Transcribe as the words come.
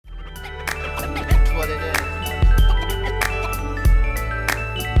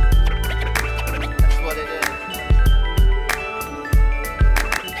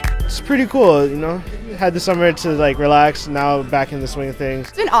pretty cool, you know. Had the summer to like relax, now back in the swing of things.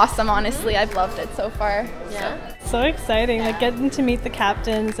 It's been awesome, honestly. I've loved it so far. Yeah. So exciting, like getting to meet the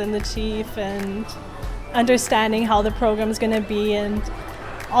captains and the chief and understanding how the program's going to be and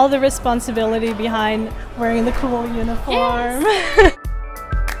all the responsibility behind wearing the cool uniform. Yes.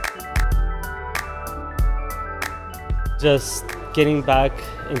 Just getting back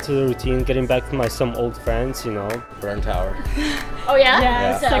into the routine, getting back to some old friends, you know. Burn Tower. Oh yeah?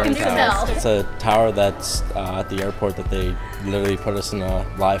 Yeah, Second Burn Tower. It's a tower that's at the airport that they literally put us in a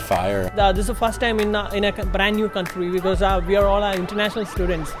live fire. This is the first time in a brand new country because we are all international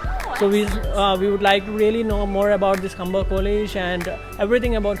students. So we would like to really know more about this Humber College and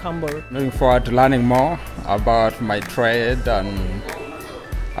everything about Humber. Looking forward to learning more about my trade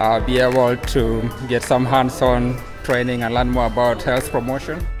and be able to get some hands-on training and learn more about health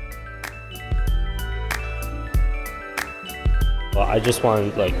promotion. Well, I just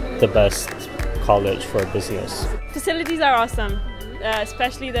want like the best college for business. Facilities are awesome,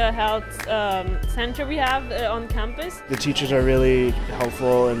 especially the health center we have on campus. The teachers are really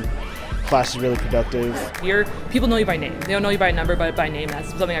helpful and class is really productive. Here, people know you by name. They don't know you by number, but by name. That's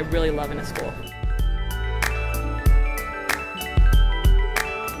something I really love in a school.